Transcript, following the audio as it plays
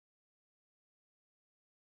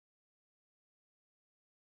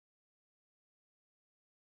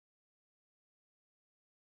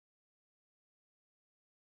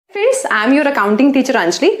Friends, I am your accounting teacher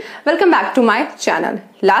Anjali. Welcome back to my channel.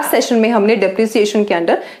 Last session में हमने depreciation के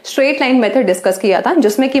under straight line method discuss किया था,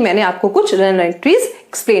 जिसमें कि मैंने आपको कुछ जर्नल एंट्रीज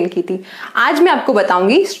एक्सप्लेन की थी। आज मैं आपको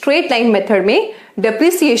बताऊंगी स्ट्रेट लाइन मेथड में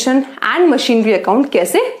डेप्रिसिएशन एंड मशीनरी अकाउंट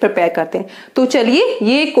कैसे प्रिपेयर करते हैं। तो चलिए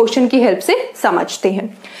ये क्वेश्चन की हेल्प से समझते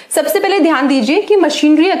हैं। सबसे पहले ध्यान दीजिए कि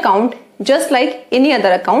machinery account just like any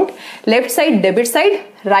other account, left side debit side,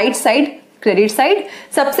 right side credit side.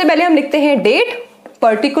 सबसे पहले हम लिखते हैं date,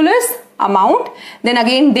 particulars, amount, then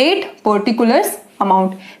again date, particulars,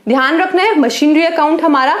 amount. ध्यान रखना है मशीनरी अकाउंट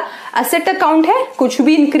हमारा असेट अकाउंट है, कुछ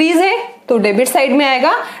भी इंक्रीज है तो डेबिट साइड में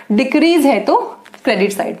आएगा, डिक्रीज है तो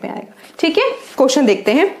क्रेडिट साइड में आएगा। ठीक है, क्वेश्चन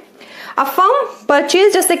देखते हैं। A firm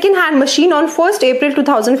purchased a second-hand machine on 1st April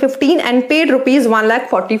 2015 and paid rupees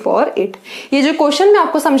 1,40,000 for it. ये जो क्वेश्चन मैं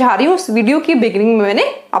आपको समझा रही हूँ उस वीडियो की बिगिनिंग में मैंने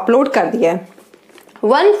अपलोड कर दिया है।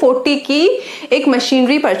 140 की एक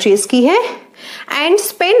मशीनरी परचेज की है and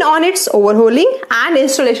spend on it's ओवरहोलिंग and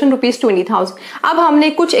installation ₹20,000। अब हमने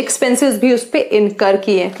कुछ एक्सपेंसेस भी उस पर इनकर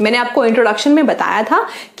किए। मैंने आपको इंट्रोडक्शन में बताया था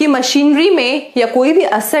कि मशीनरी में या कोई भी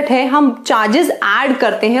असेट है हम चार्जेस ऐड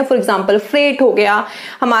करते हैं। फॉर एग्जांपल फ्रेट हो गया,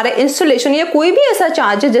 हमारा इंस्टॉलेशन या कोई भी ऐसा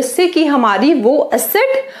चार्ज है जिससे कि हमारी वो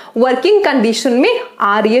असेट वर्किंग कंडीशन में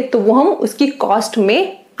आ रही है, तो वो हम उसकी कॉस्ट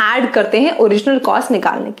में ऐड करते हैं ओरिजिनल कॉस्ट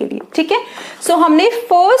निकालने के लिए। ठीक है, सो हमने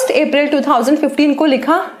 1 अप्रैल 2015 को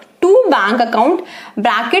लिखा टू बैंक अकाउंट।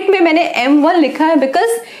 ब्रैकेट में मैंने M1 लिखा है बिकॉज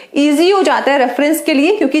इजी हो जाता है रेफरेंस के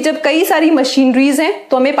लिए, क्योंकि जब कई सारी मशीनरीज हैं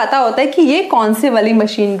तो हमें पता होता है कि ये कौन से वाली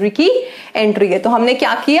मशीनरी की एंट्री है। तो हमने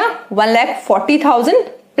क्या किया, 1,40,000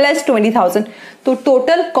 प्लस 20,000, तो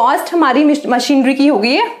टोटल कॉस्ट हमारी मशीनरी की हो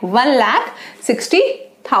गई है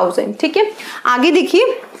 1,60,000। ठीक है, आगे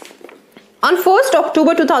देखिए। On 1st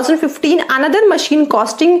October 2015, another machine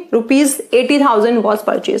costing ₹80,000 was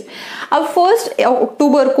purchased. अब 1st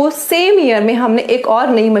अक्टूबर को सेम ईयर में हमने एक और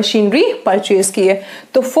नई मशीनरी परचेज की है।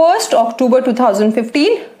 तो 1st October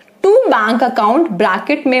 2015 to bank account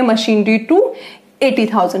bracket में मशीनरी टू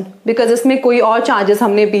 80,000, बिकॉज इसमें कोई और चार्जेस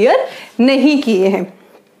हमने बियर नहीं किए हैं।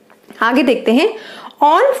 आगे देखते हैं।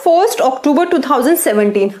 ऑन 1st अक्टूबर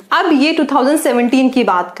 2017, अब ये 2017 की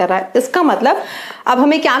बात कर रहा है। इसका मतलब अब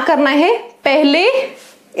हमें क्या करना है, पहले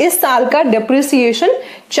इस साल का डेप्रिसिएशन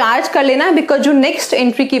चार्ज कर लेना है, बिकॉज जो नेक्स्ट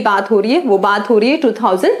एंट्री की बात हो रही है वो बात हो रही है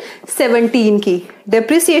 2017 की।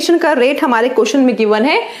 डेप्रिसिएशन का रेट हमारे क्वेश्चन में गिवन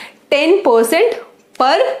है 10%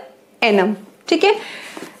 पर एनम। ठीक है,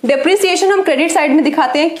 डेप्रिसिएशन हम क्रेडिट साइड में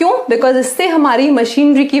दिखाते हैं, क्यों? बिकॉज इससे हमारी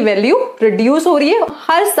मशीनरी की वैल्यू रिड्यूस हो रही है।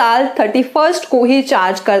 हर साल 31st को ही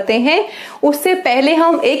चार्ज करते हैं, उससे पहले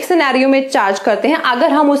हम एक सिनेरियो में चार्ज करते हैं।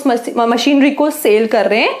 अगर हम उस मशीनरी को सेल कर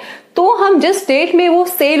रहे हैं तो हम जिस डेट में वो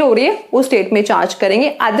सेल हो रही है उस डेट में चार्ज करेंगे।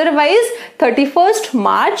 अदरवाइज 31st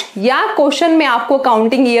मार्च या क्वेश्चन में आपको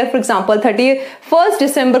काउंटिंग ईयर फॉर एग्जांपल 31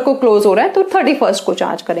 दिसंबर को क्लोज हो रहा है तो 31st को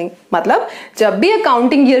चार्ज करेंगे। मतलब जब भी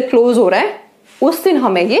अकाउंटिंग ईयर क्लोज हो रहा है उस दिन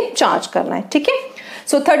हमें ये चार्ज करना है। ठीक है,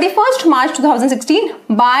 सो 31 मार्च 2016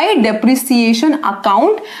 बाय डेप्रिसिएशन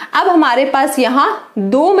अकाउंट। अब हमारे पास यहाँ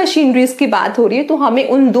दो मशीनरीज की बात हो रही है, तो हमें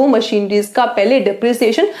उन दो मशीनरीज का पहले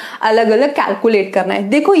डेप्रिसिएशन अलग अलग कैलकुलेट करना है।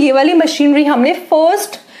 देखो ये वाली मशीनरी हमने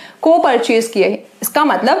फर्स्ट को परचेज किया है, इसका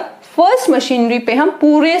मतलब फर्स्ट मशीनरी पे हम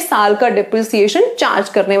पूरे साल का डेप्रिसिएशन चार्ज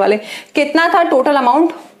करने वाले। कितना था टोटल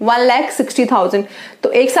अमाउंट, 1,60,000,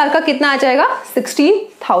 तो एक साल का कितना आ जाएगा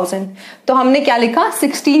 16,000। तो हमने क्या लिखा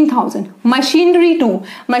 16,000। मशीनरी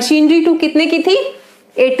टू कितने की थी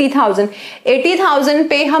 80,000। 80,000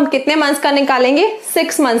 पे हम कितने मंथ्स का निकालेंगे,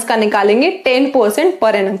 6 मंथ्स का निकालेंगे 10%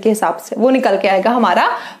 पर एनम के हिसाब से, वो निकल के आएगा हमारा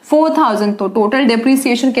 4,000। तो टोटल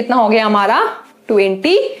डेप्रिसिएशन कितना हो गया हमारा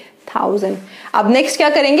 20,000। अब नेक्स्ट क्या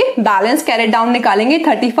करेंगे, बैलेंस कैरेट डाउन निकालेंगे।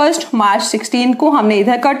 31 मार्च 16 को हमने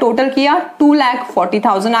इधर का टोटल किया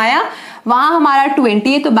 2,40,000 आया, वहां हमारा 20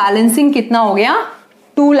 है तो बैलेंसिंग कितना हो गया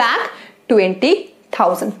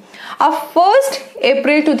 2,20,000। अब 1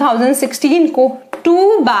 अप्रैल 2016 को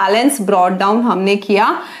टू बैलेंस ब्रॉट डाउन हमने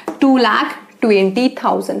किया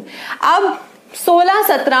 2,20,000। अब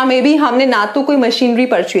 16-17 में भी हमने ना तो कोई मशीनरी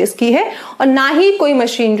परचेज की है और ना ही कोई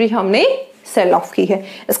मशीनरी हमने सेल ऑफ की है।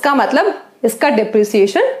 इसका मतलब इसका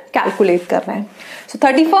डेप्रिसिएशन कैलकुलेट करना है। सो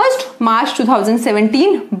 31 मार्च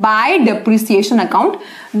 2017 बाय डेप्रिसिएशन अकाउंट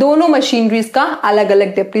दोनों मशीनरीज का अलग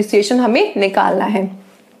अलग डेप्रिसिएशन हमें निकालना है।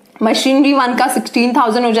 मशीनरी 1 का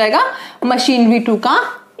 16,000 हो जाएगा, मशीनरी 2 का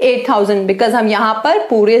 8,000, बिकॉज हम यहाँ पर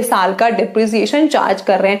पूरे साल का डेप्रिसिएशन चार्ज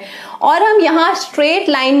कर रहे हैं और हम यहाँ स्ट्रेट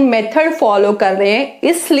लाइन मेथड फॉलो कर रहे हैं,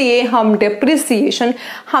 इसलिए हम डेप्रिसिएशन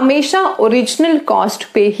हमेशा ओरिजिनल कॉस्ट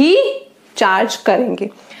पे ही चार्ज करेंगे।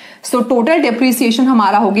 सो टोटल डेप्रिसिएशन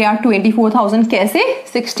हमारा हो गया 24,000। कैसे,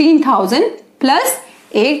 16,000 प्लस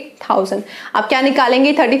 8,000। अब क्या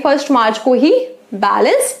निकालेंगे 31 मार्च को ही,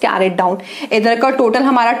 बैलेंस कैरिड डाउन। इधर का टोटल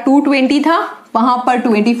हमारा 220 था, वहां पर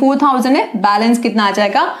 24,000 है, बैलेंस कितना आ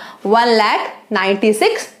जाएगा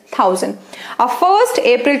 1,96,000। अब 1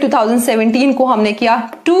 अप्रैल 2017 को हमने किया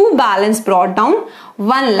टू बैलेंस ब्रॉट डाउन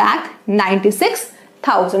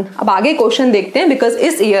 1,96,000। अब आगे क्वेश्चन देखते हैं, बिकॉज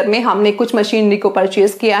इस ईयर में हमने कुछ मशीनरी को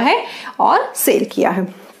परचेज किया है और सेल किया है।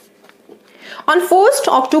 On 1st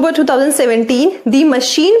October 2017, the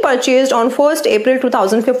machine purchased on 1st April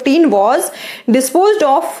 2015 was disposed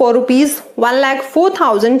of for rupees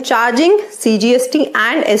 1,04,000, charging CGST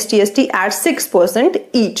and SGST at 6%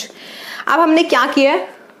 each। अब हमने क्या किया है,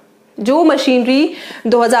 जो मशीनरी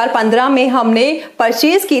 2015 में हमने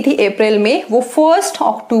परचेज की थी अप्रैल में, वो 1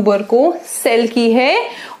 अक्टूबर को सेल की है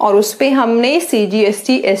और उस पे हमने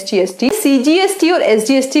सीजीएसटी, एसजीएसटी, सीजीएसटी और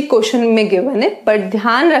एसजीएसटी क्वेश्चन में गिवन है, पर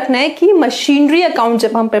ध्यान रखना है कि मशीनरी अकाउंट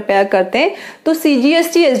जब हम प्रिपेयर करते हैं तो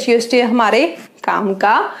सीजीएसटी, एसजीएसटी हमारे काम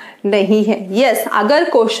का नहीं है। यस, अगर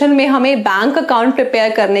क्वेश्चन में हमें बैंक अकाउंट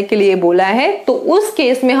प्रिपेयर करने के लिए बोला है तो उस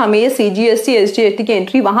केस में हमें सीजीएसटी, एसजीएसटी की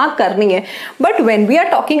एंट्री वहां करनी है, but when we are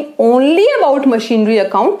talking only about machinery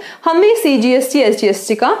account, हमें सीजीएसटी,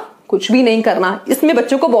 एसजीएसटी का कुछ भी नहीं करना। इसमें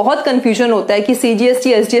बच्चों को बहुत कंफ्यूजन होता है कि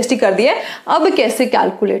सीजीएसटी, एसजीएसटी कर दिया, अब कैसे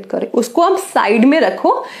कैलकुलेट करें। उसको आप साइड में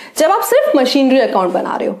रखो जब आप सिर्फ मशीनरी अकाउंट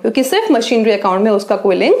बना रहे हो, क्योंकि सिर्फ मशीनरी अकाउंट में उसका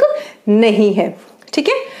कोई लिंक नहीं है। ठीक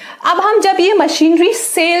है, अब हम जब ये मशीनरी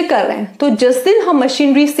सेल कर रहे हैं तो जिस दिन हम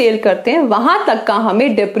मशीनरी सेल करते हैं वहां तक का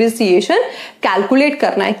हमें डेप्रिसिएशन कैलकुलेट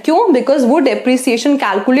करना है। क्यों? बिकॉज वो डेप्रिसिएशन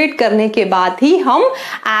कैलकुलेट करने के बाद ही हम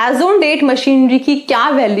एज ऑन डेट मशीनरी की क्या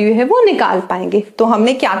वैल्यू है वो निकाल पाएंगे। तो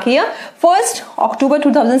हमने क्या किया, 1 अक्टूबर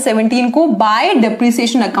 2017 को bye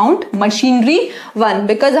depreciation account machinery 1,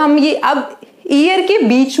 because हम ये अब ईयर के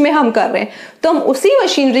बीच में हम कर रहे हैं तो हम उसी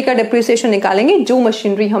मशीनरी का डेप्रिसिएशन निकालेंगे जो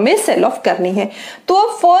मशीनरी हमें सेल ऑफ करनी है। तो अब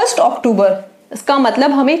 1 अक्टूबर, इसका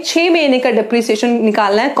मतलब हमें 6 महीने का डेप्रिसिएशन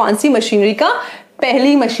निकालना है। कौन सी मशीनरी का?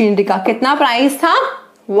 पहली मशीनरी का। कितना प्राइस था?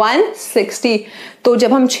 160। तो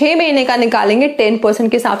जब हम 6 महीने का निकालेंगे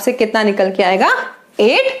 10% के हिसाब से कितना निकल के आएगा?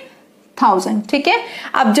 8,000। ठीक है,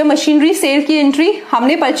 अब जब मशीनरी सेल की एंट्री,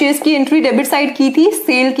 हमने परचेज की एंट्री डेबिट साइड की थी,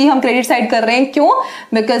 सेल की हम क्रेडिट साइड कर रहे हैं। क्यों?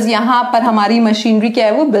 बिकॉज यहां पर हमारी मशीनरी क्या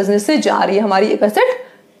है, वो बिजनेस से जा रही है, हमारी एक एसेट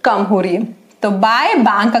कम हो रही है। तो by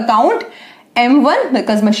bank account M1,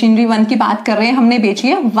 because machinery 1 की बात कर रहे हैं, हमने बेची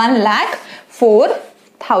है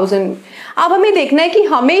 1,04,000। अब हमें देखना है कि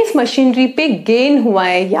हमें इस मशीनरी पे गेन हुआ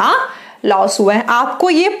है या लॉस हुआ है। आपको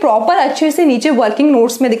ये प्रॉपर अच्छे से नीचे वर्किंग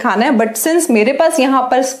नोट्स में दिखाना है, बट सिंस मेरे पास यहाँ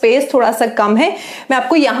पर स्पेस थोड़ा सा कम है, मैं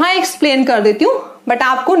आपको यहाँ एक्सप्लेन कर देती हूँ, बट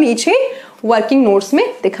आपको नीचे वर्किंग नोट्स में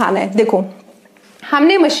दिखाना है। देखो,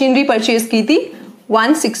 हमने मशीनरी परचेज की थी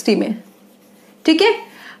 160 में। ठीक है,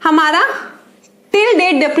 हमारा टिल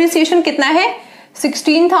डेट डेप्रिसिएशन कितना है?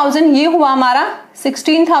 16,000 ये हुआ हमारा,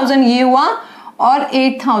 16,000 ये हुआ और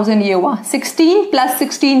 8,000 ये हुआ। 16 +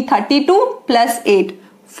 16 32 + 8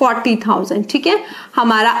 40,000। ठीक है,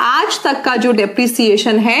 हमारा आज तक का जो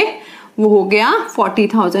डेप्रिसिएशन है वो हो गया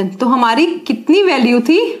 40,000। तो हमारी कितनी वैल्यू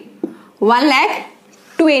थी?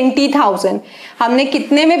 1,20,000। हमने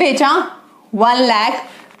कितने में बेचा?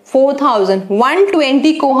 1,04,000।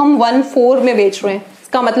 120 को हम 14 में बेच रहे हैं,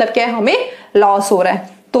 इसका मतलब क्या है? हमें लॉस हो रहा है।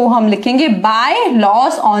 तो हम लिखेंगे by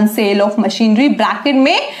loss on sale of machinery, bracket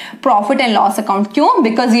में प्रॉफिट एंड लॉस अकाउंट। क्यों?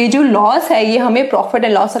 बिकॉज ये जो लॉस है ये हमें प्रॉफिट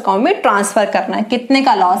एंड लॉस अकाउंट में ट्रांसफर करना है। कितने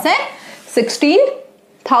का लॉस है?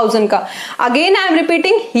 16,000 का। अगेन आई एम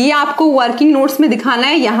रिपीटिंग, ये आपको वर्किंग नोट्स में दिखाना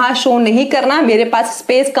है, यहां शो नहीं करना। मेरे पास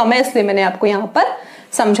स्पेस कम है इसलिए मैंने आपको यहां पर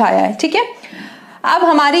समझाया है। ठीक है, अब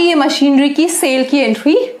हमारी ये मशीनरी की सेल की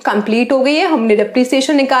एंट्री कंप्लीट हो गई है, हमने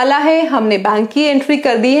डेप्रिसिएशन निकाला है, हमने बैंक की एंट्री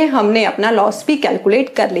कर दी है, हमने अपना लॉस भी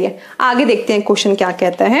कैलकुलेट कर लिया। आगे देखते हैं क्वेश्चन क्या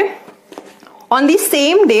कहता है। On the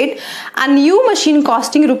same date, a new machine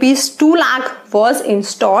costing rupees 2 lakh was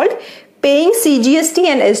installed, paying CGST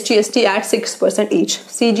and SGST at 6% each.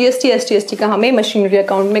 CGST, SGST का हमें मशीनरी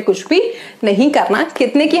अकाउंट में कुछ भी नहीं करना।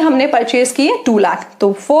 कितने की हमने परचेज की है? 2 लाख।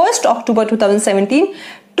 तो 1 अक्टूबर 2017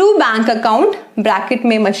 टू बैंक अकाउंट, ब्रैकेट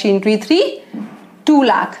में मशीनरी 3 2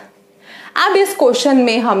 लाख। अब इस क्वेश्चन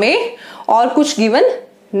में हमें और कुछ गिवन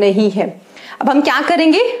नहीं है। अब हम क्या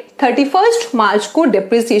करेंगे? 31 मार्च को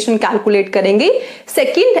डेप्रिसिएशन कैलकुलेट करेंगे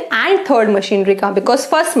सेकंड एंड थर्ड मशीनरी का, बिकॉज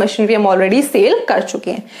फर्स्ट मशीनरी हम ऑलरेडी सेल कर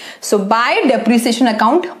चुके हैं। सो बाय डेप्रिसिएशन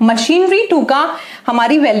अकाउंट मशीनरी 2 का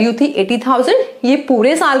हमारी वैल्यू थी 80,000, ये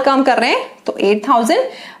पूरे साल का हम कर रहे हैं तो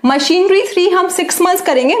 8,000। मशीनरी 3 हम 6 मंथ्स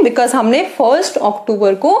करेंगे बिकॉज हमने 1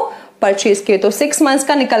 अक्टूबर को परचेज किए, तो 6 मंथ्स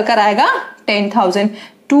का निकल कर आएगा 10,000।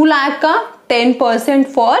 2 लाख का 10%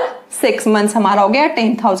 फॉर 6 मंथ्स हमारा हो गया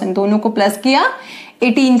 10,000, दोनों को प्लस किया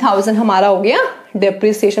 18,000 हमारा हो गया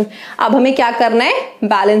डेप्रिसिएशन। अब हमें क्या करना है,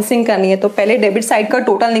 बैलेंसिंग करनी है। तो पहले डेबिट साइड का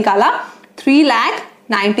टोटल निकाला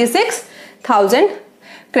 3,96,000,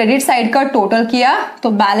 क्रेडिट साइड का टोटल किया तो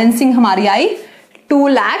बैलेंसिंग हमारी आई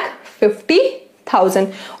 2,50,000।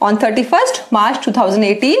 On 31st March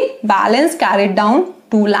 2018 balance carried down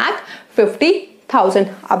 2,50,000।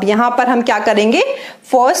 अब यहां पर हम क्या करेंगे,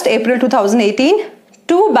 1st April 2018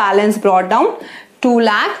 to balance brought down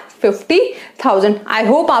 2,50,000। I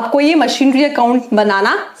hope आपको ये मशीनरी अकाउंट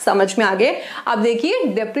बनाना समझ में आ गए। अब देखिए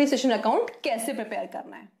डेप्रिसिएशन अकाउंट कैसे प्रिपेयर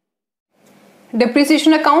करना है।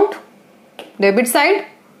 Depreciation account, debit side,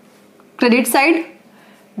 credit side.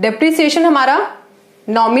 Depreciation हमारा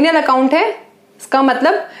नॉमिनल अकाउंट है, इसका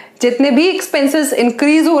मतलब जितने भी एक्सपेंसेस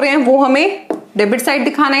इंक्रीज हो रहे हैं वो हमें डेबिट साइड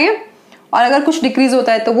दिखाना है, और अगर कुछ डिक्रीज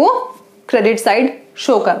होता है तो वो क्रेडिट साइड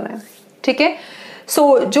शो करना है। ठीक है,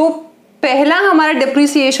 सो जो पहला हमारा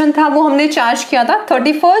डेप्रिसिएशन था वो हमने चार्ज किया था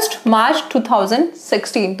 31st March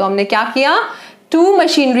 2016। तो हमने क्या किया, टू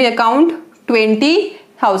मशीनरी अकाउंट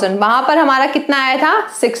 20,000, वहां पर हमारा कितना आया था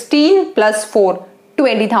 16 + 4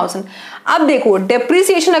 20,000। अब देखो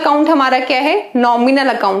डेप्रिसिएशन अकाउंट हमारा क्या है, नॉमिनल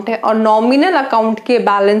अकाउंट है, और नॉमिनल अकाउंट के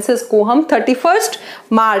बैलेंसेस को हम 31st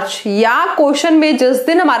March या क्वेश्चन में जिस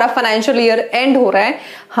दिन हमारा फाइनेंशियल ईयर एंड हो रहा है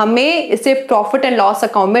हमें इसे प्रॉफिट एंड लॉस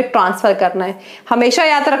अकाउंट में ट्रांसफर करना है। हमेशा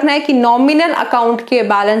याद रखना है कि नॉमिनल अकाउंट के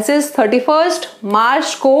बैलेंसेस 31st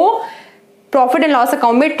March को प्रॉफिट एंड लॉस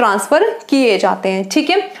अकाउंट में ट्रांसफर किए जाते हैं। ठीक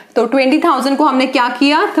है, तो 20,000 को हमने क्या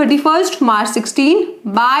किया 31st March 16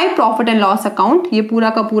 by profit and loss account, ये पूरा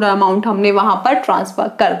का पूरा अमाउंट हमने वहां पर ट्रांसफर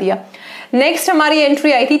कर दिया। नेक्स्ट हमारी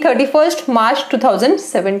एंट्री आई थी 31st March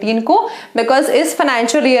 2017 को, बिकॉज इस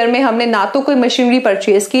फाइनेंशियल ईयर में हमने ना तो कोई मशीनरी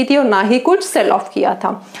परचेज की थी और ना ही कुछ सेल ऑफ किया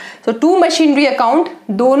था। तो टू मशीनरी अकाउंट,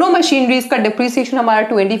 दोनों मशीनरीज का डिप्रिसिएशन हमारा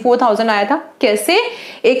 24,000 आया था। कैसे,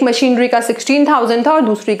 एक मशीनरी का 16,000 था और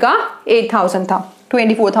दूसरी का 8,000 था,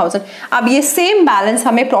 24,000। अब ये सेम बैलेंस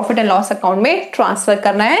हमें प्रॉफिट एंड लॉस अकाउंट में ट्रांसफर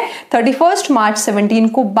करना है 31st March 17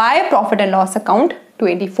 को by profit and loss account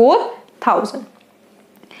 24,000।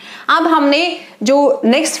 अब हमने जो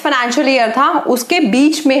नेक्स्ट फाइनेंशियल ईयर था उसके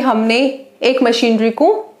बीच में हमने एक मशीनरी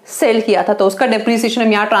को सेल किया था, तो उसका डेप्रिसिएशन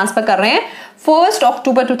हम यहाँ ट्रांसफर कर रहे हैं 1st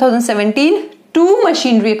October 2017 to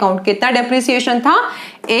machinery account. कितना डेप्रिसिएशन था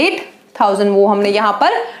 8,000, वो हमने यहाँ पर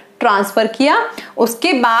ट्रांसफर किया।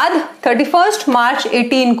 उसके बाद 31st March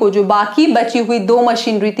 18 को जो बाकी बची हुई दो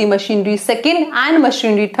मशीनरी थी, machinery second and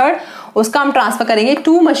machinery third, उसका हम ट्रांसफर करेंगे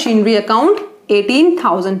टू मशीनरी अकाउंट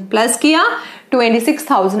 18,000 प्लस किया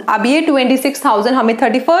 26,000। अब ये 26,000 हमें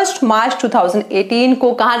 31st March 2018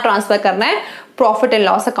 को कहां ट्रांसफर करना है, प्रॉफिट एंड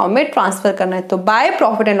लॉस अकाउंट में ट्रांसफर करना है, तो by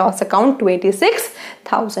profit and loss account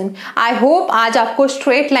 26,000। I hope आज आपको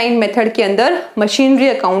स्ट्रेट लाइन मेथड के अंदर machinery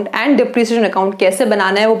account and depreciation account कैसे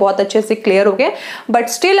बनाना है वो बहुत अच्छे से क्लियर हो गया। बट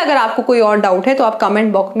स्टिल अगर आपको कोई और डाउट है तो आप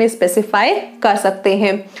कमेंट बॉक्स में स्पेसिफाई कर सकते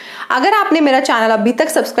हैं। अगर आपने मेरा चैनल अभी तक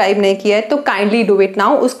सब्सक्राइब नहीं किया है तो काइंडली डू इट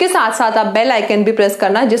नाउ। उसके साथ साथ आप बेल आइकन भी प्रेस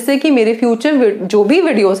करना, जिससे कि मेरे फ्यूचर जो भी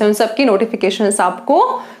वीडियोस हैं उन सबकी नोटिफिकेशंस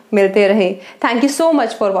आपको मिलते रहे। Thank you so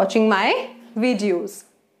much for watching my videos.